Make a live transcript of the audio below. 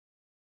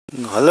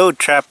Hello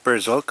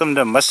trappers, welcome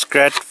to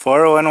Muskrat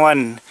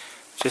 411.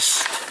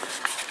 Just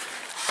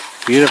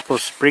beautiful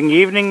spring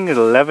evening at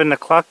 11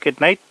 o'clock at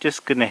night.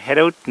 Just gonna head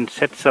out and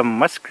set some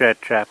muskrat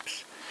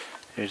traps.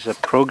 There's a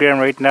program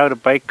right now to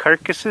buy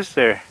carcasses.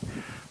 They're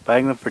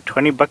buying them for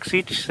 20 bucks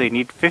each, so you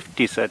need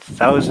 50, so that's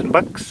 1,000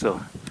 bucks.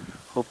 So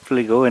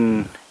hopefully go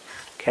and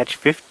catch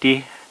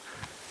 50.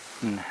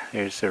 And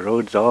there's the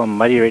road's all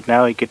muddy right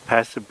now. You get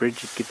past the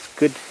bridge, it gets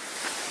good.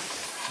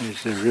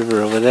 There's the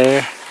river over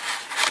there.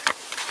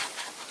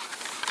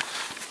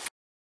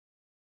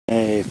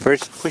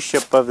 First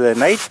push-up of the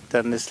night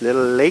on this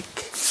little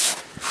lake.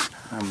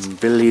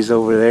 Billy's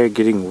over there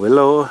getting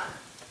willow.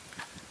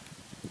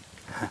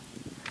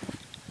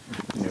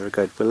 Never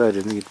got willow,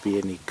 didn't think it'd be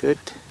any good.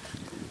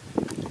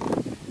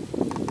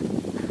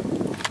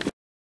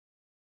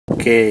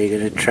 Okay,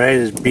 gonna try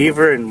this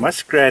beaver and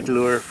muskrat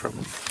lure from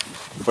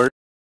first.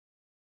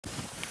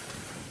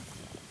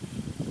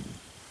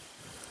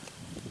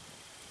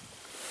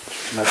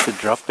 Not to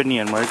drop any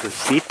on Margaret's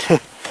seat.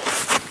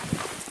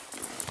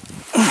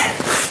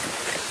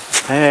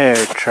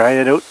 There, try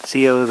it out,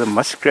 see how the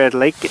muskrat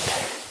like it.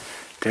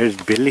 There's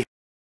Billy.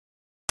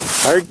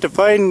 Hard to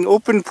find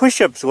open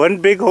push-ups. One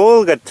big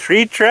hole, got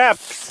 3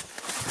 traps.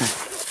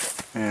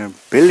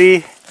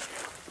 Billy,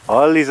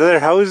 all these other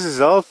houses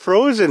all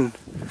frozen.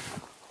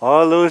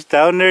 All those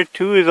down there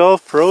too is all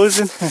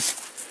frozen.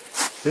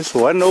 This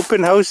one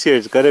open house here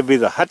has got to be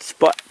the hot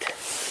spot.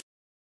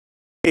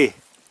 Hey,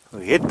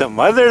 we hit the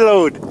mother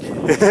load.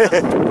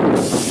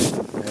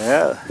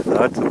 Yeah,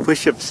 lots of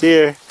push-ups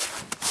here.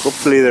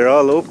 Hopefully they're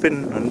all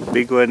open. One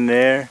big one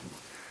there,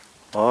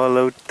 all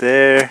out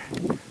there,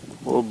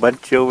 whole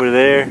bunch over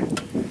there.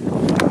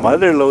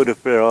 Mother load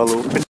if they're all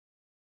open.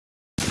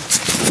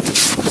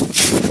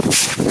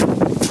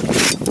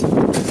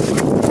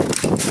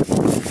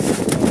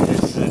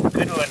 There's a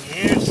good one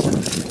here.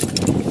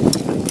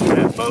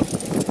 Trap out.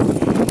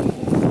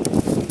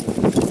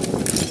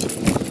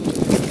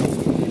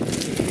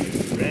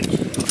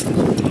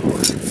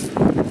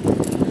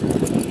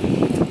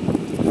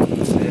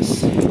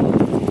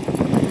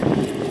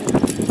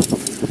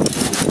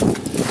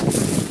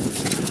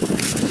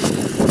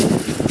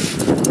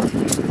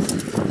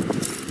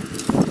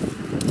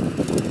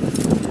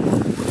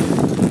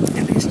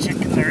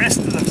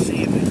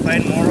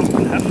 Find more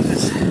open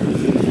houses.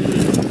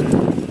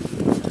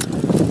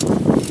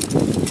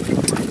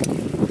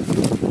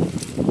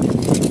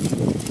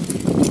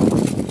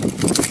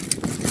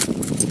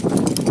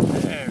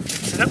 There,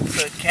 fix it up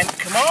so it can't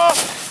come off.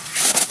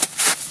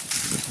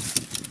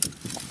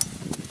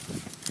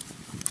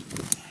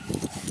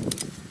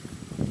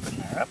 Open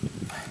her up.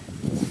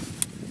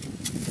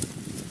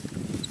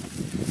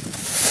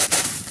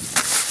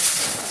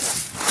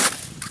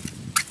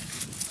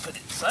 Put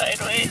it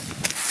sideways.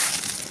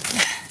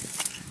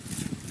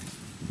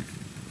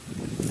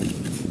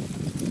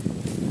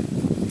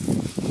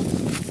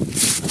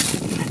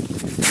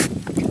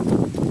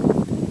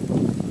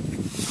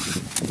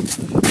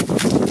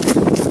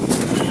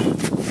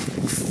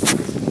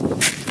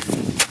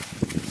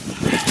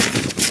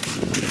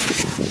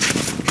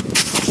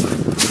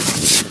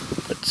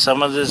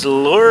 Some of this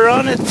lure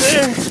on it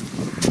there.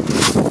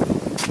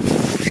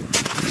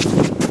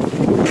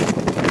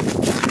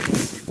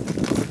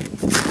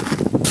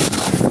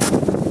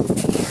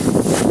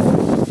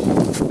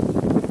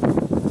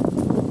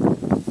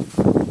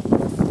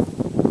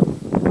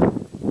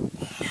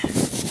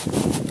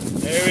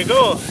 There we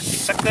go.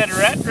 Suck that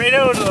rat right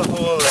out of the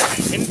hole there,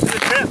 into the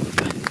trap.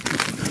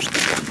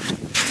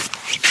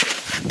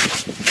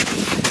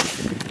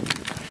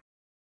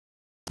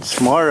 It's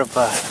more of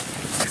a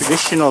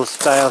traditional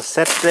style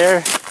set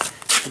there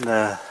in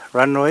the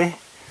runway.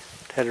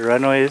 That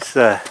runway is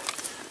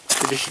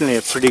traditionally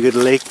a pretty good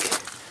lake.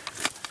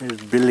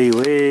 There's Billy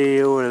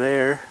way over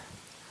there.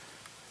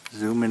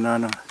 Zoom in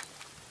on him.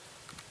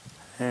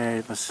 There,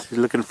 he must be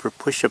looking for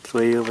push-ups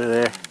way over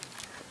there.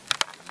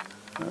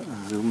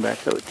 Zoom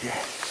back out here.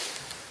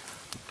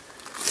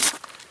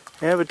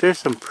 Yeah, but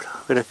there's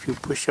quite a few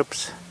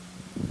push-ups.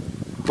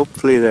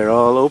 Hopefully they're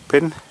all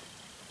open.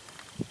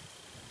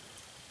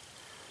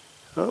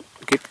 Oh,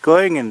 get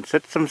going and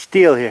set some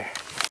steel here.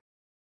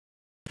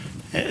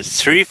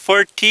 It's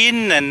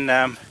 3:14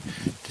 and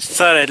just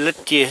thought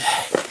I'd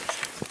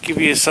give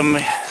you some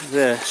of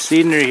the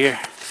scenery here.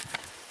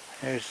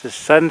 There's the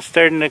sun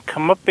starting to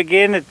come up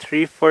again at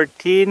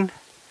 3:14.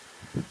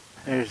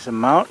 There's the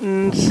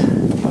mountains.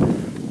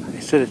 I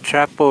set a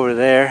trap over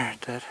there.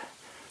 That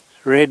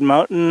Red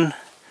Mountain.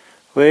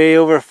 Way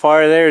over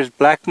far there is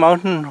Black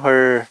Mountain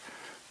where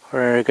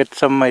I got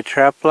some of my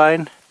trap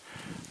line.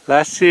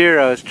 Last year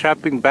I was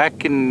trapping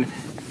back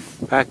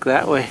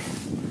that way,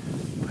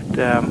 but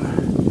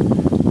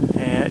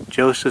yeah,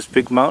 Joseph's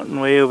Big Mountain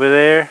way over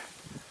there.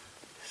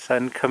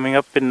 Sun coming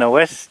up in the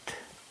west,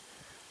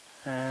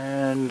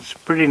 and it's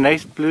pretty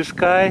nice blue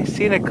sky.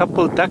 Seen a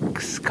couple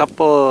ducks,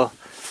 couple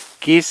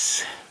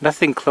geese,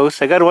 nothing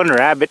close. I got one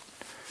rabbit.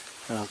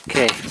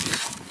 Okay,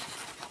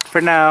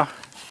 for now.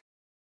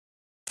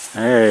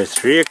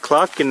 3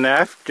 o'clock in the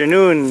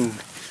afternoon.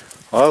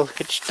 All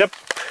hitched up,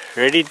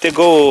 ready to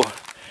go.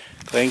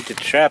 Going to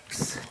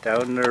traps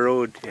down the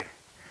road here.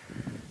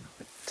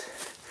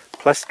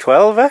 Plus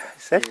 12,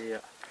 is that? Yeah.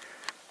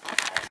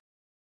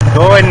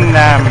 Go and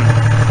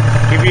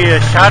give you a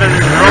shot of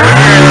the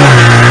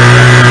road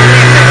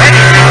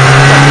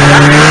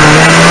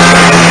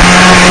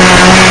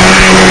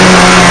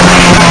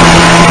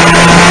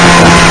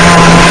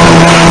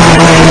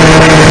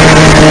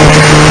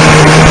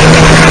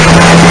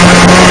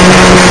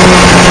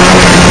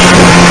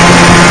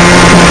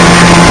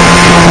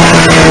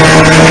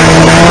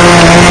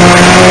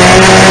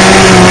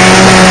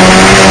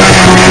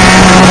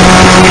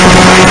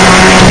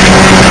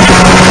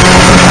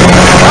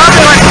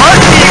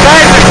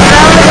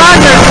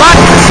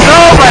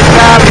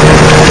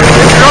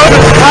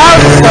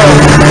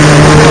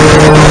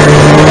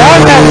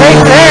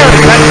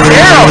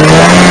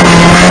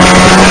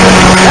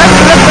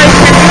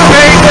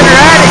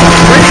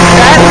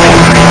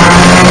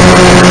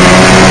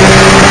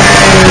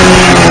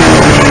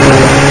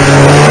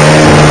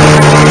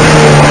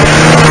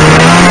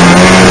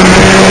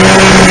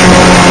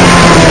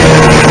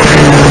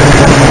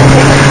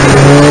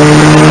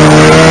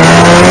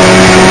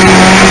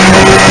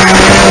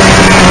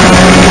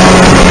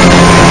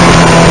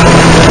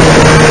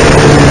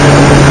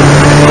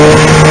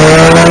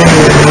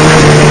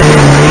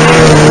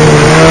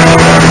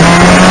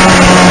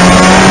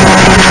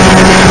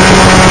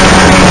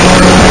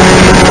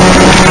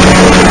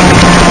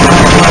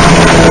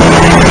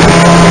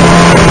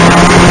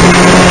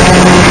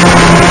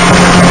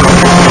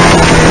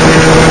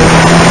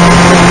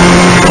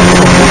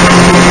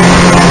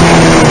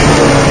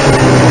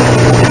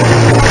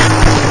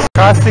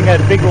crossing at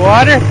big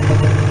water.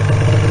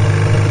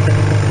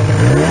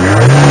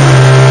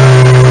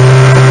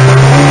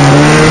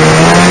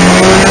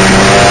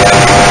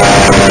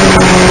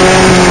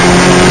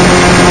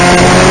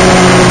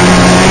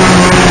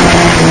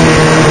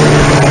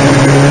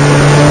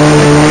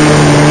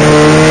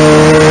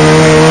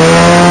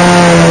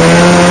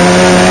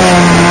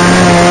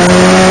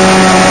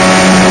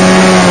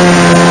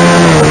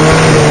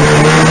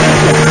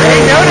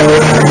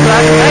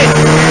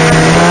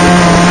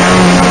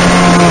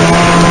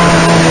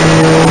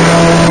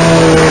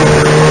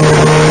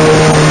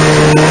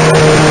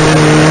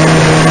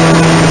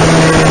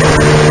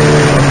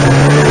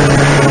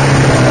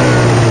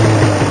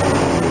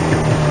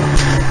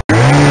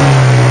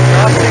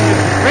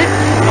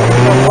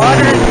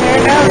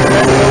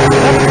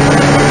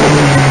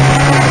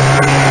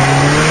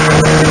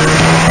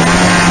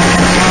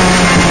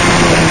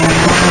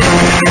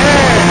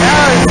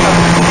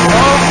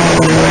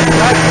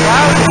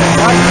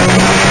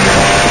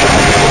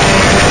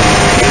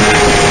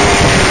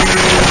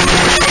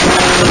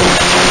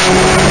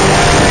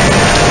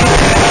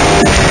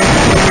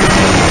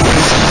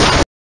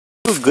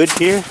 Good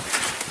here.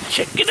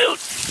 Check it out.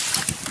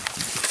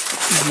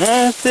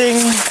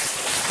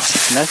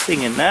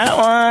 Nothing in that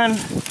one.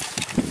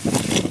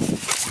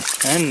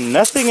 And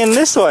nothing in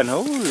this one.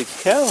 Holy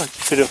cow,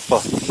 it's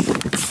beautiful.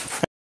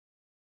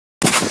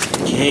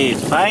 Okay,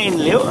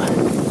 finally.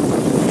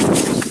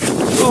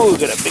 Oh,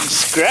 got a big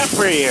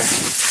scrapper here.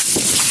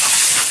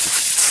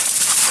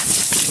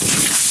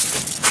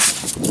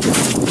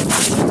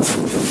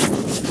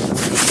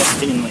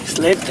 Something in my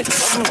sled to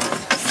come with.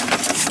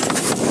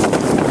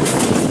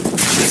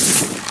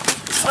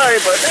 Sorry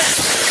about that.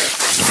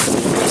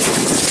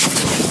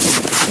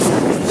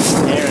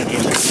 There it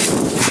is.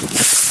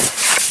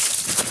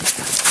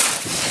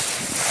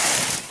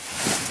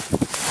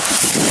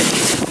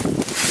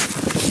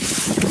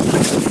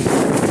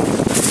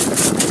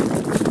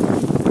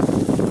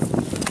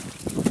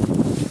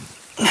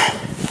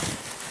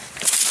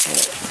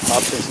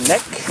 Off his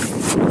neck.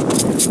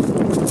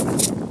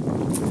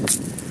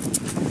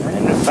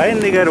 And I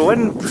finally got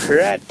one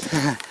prat.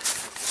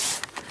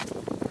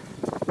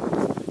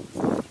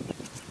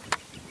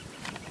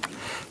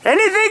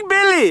 Anything,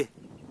 Billy?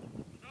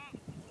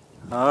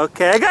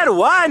 Okay, I got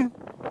one.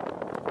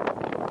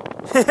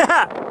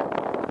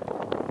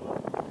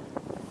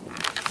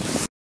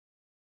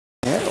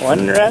 Yeah,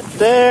 one right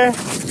there.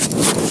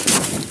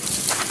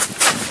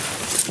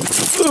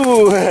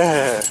 Ooh,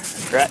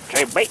 rat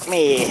try to bite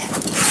me.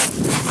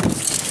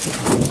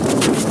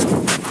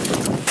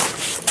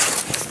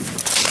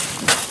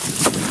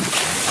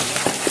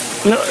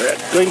 No, rat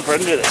going for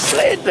under the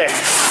sled there.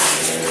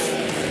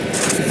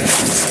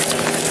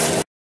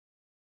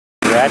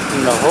 Rat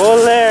in the hole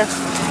there.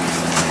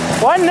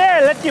 One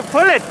there, let you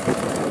pull it.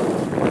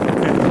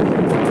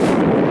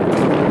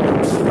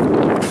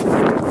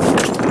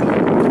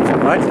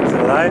 What? It's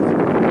alive?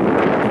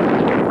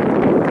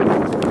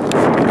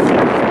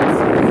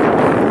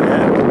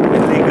 Yeah,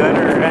 really got a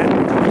rat.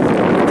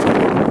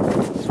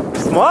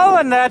 Small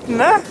one that,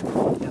 nah?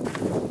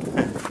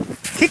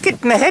 Kick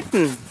it in the head.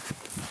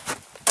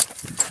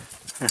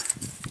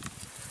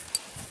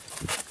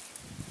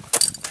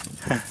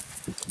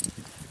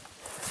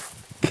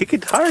 Kick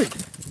it hard.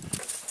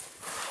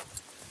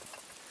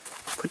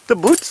 Put the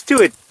boots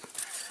to it.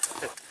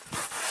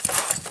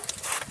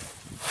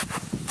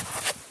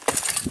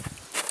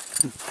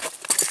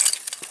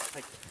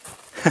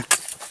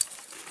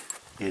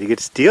 get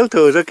steel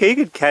toes. Okay,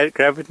 you can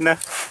grab it now.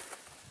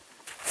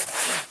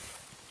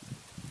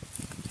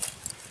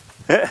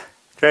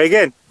 Try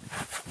again.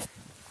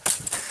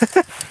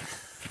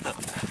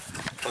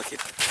 Okay.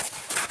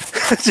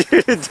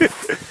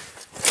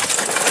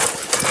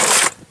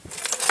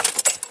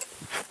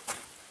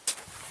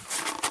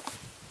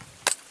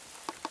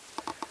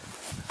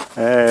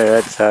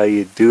 That's how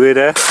you do it,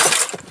 huh?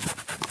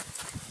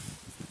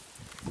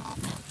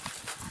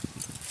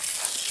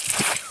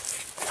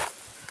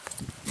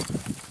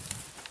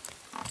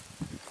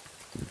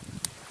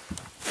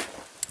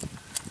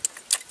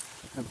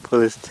 And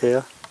pull his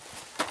tail.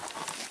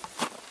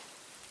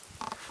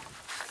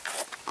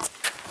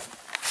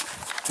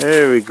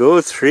 There we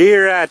go, 3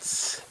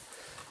 rats.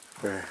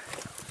 For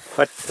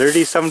what,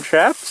 30 some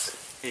traps?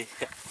 Yeah.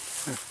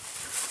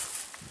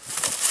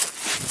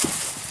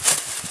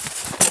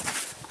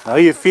 How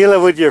you feel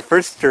about your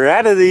first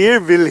rat of the year,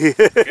 Billy?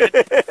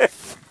 Good.